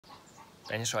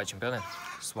Конечного чемпионы,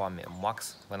 с вами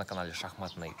Макс, вы на канале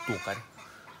Шахматный токарь.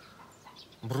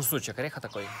 Брусочек ореха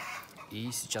такой, и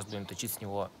сейчас будем точить с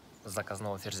него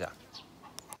заказного ферзя.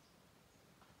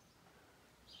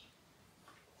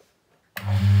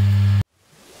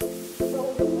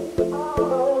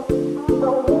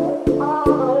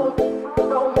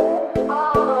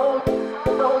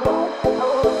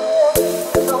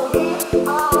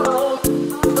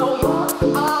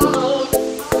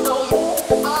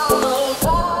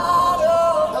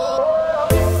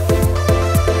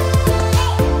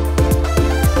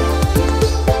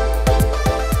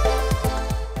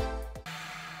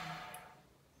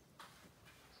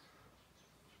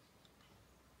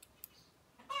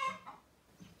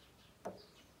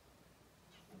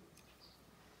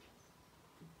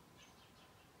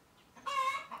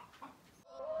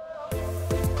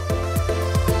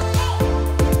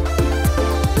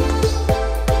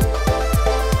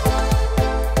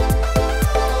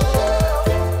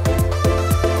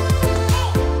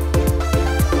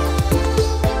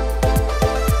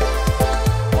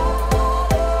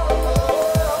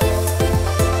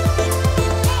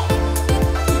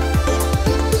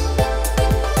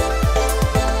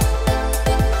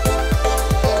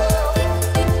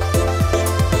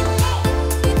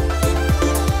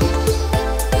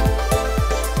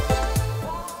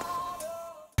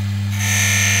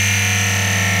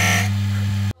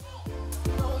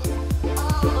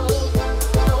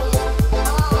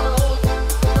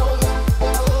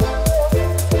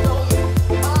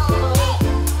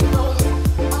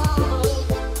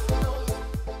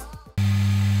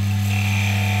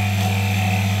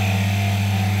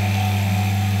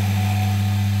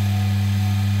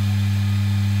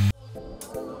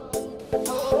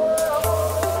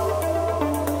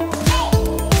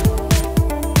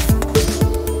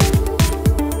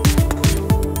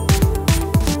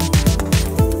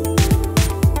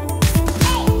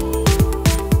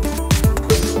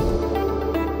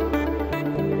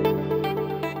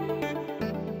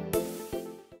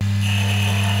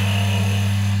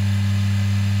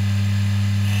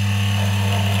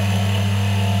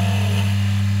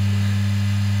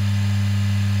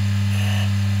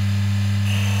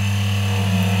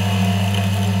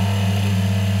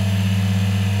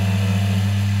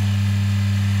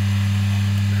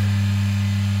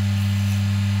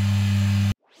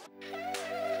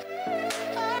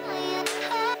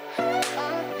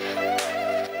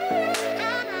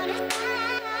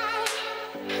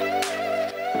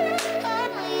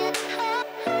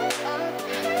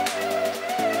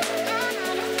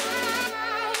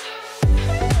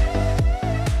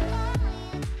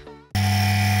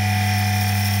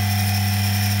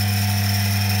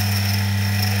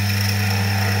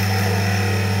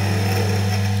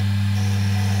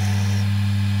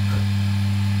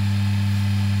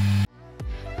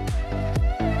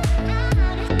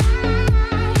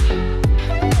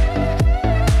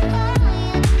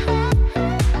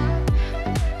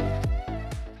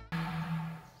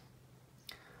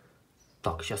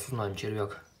 Так, сейчас узнаем,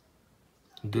 червяк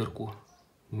дырку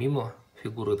мимо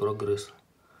фигуры прогресс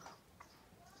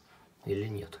или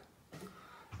нет.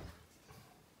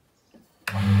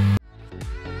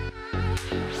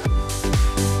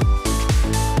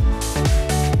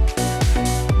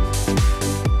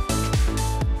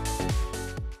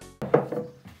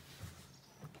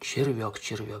 Червяк,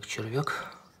 червяк,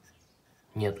 червяк.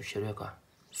 Нету червяка.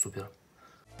 Супер.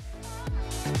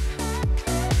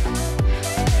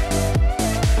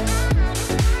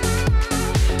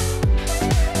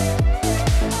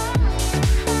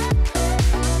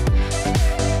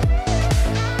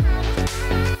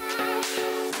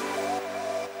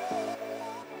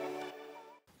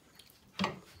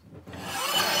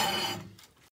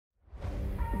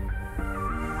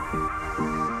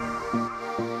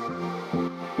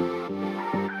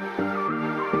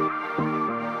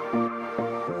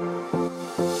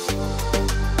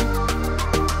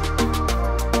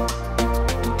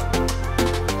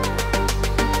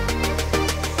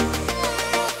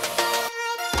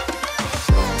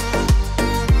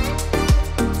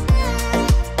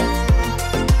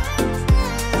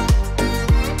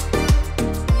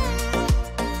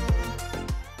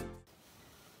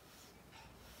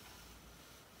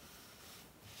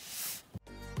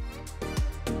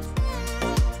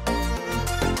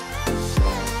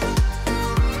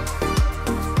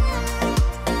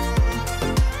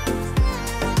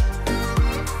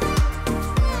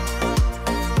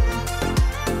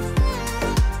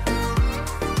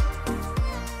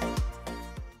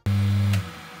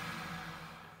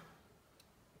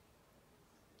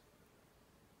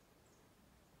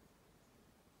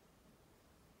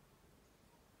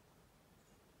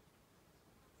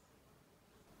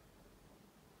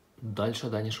 Дальше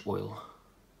Danish Oil.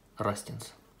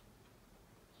 Растинс.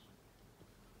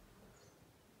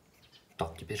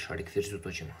 Так, теперь шарик ферзю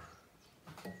точим.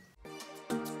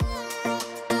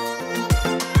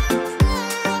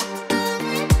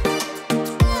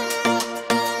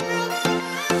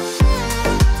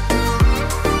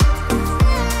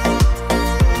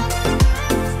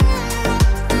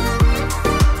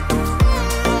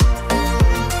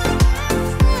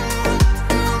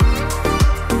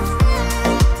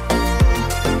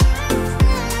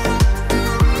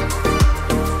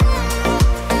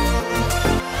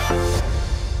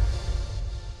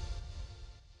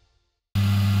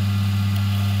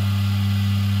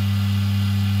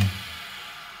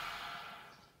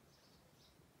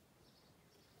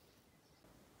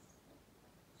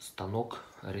 Станок,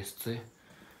 резцы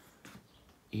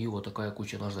и вот такая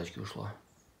куча наждачки ушла.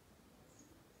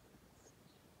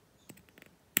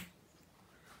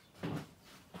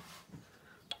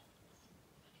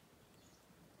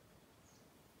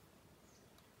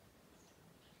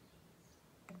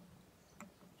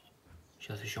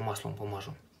 Сейчас еще маслом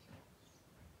помажу.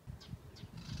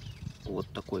 Вот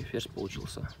такой ферзь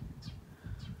получился.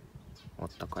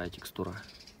 Вот такая текстура.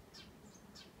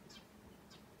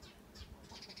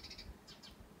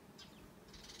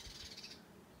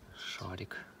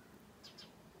 Шарик.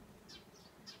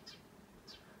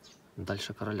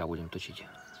 Дальше короля будем точить.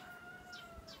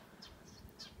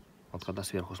 Вот когда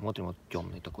сверху смотрим, вот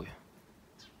темный такой.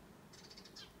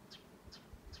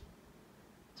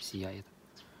 Сияет.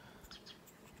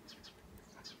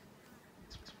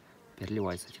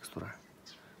 Переливается текстура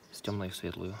с темной в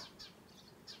светлую.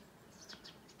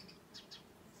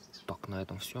 Так, на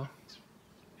этом все.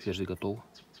 Ферзь готов.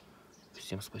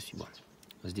 Всем спасибо.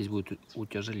 Здесь будет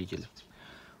утяжелитель.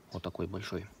 Вот такой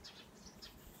большой.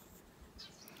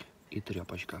 И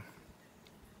тряпочка.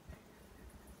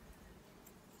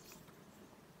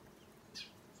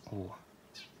 О.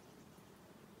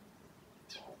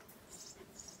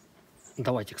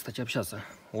 Давайте, кстати, общаться.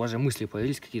 У вас же мысли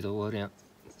появились какие-то во время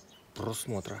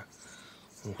просмотра.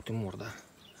 Ух ты, морда.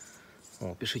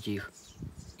 О, пишите их.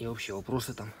 И вообще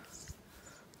вопросы там.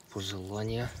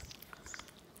 Пожелания.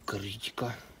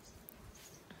 Критика.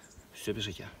 Все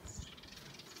пишите.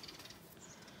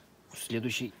 В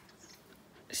следующей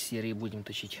серии будем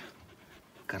точить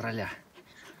короля.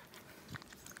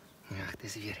 Ах ты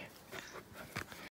зверь.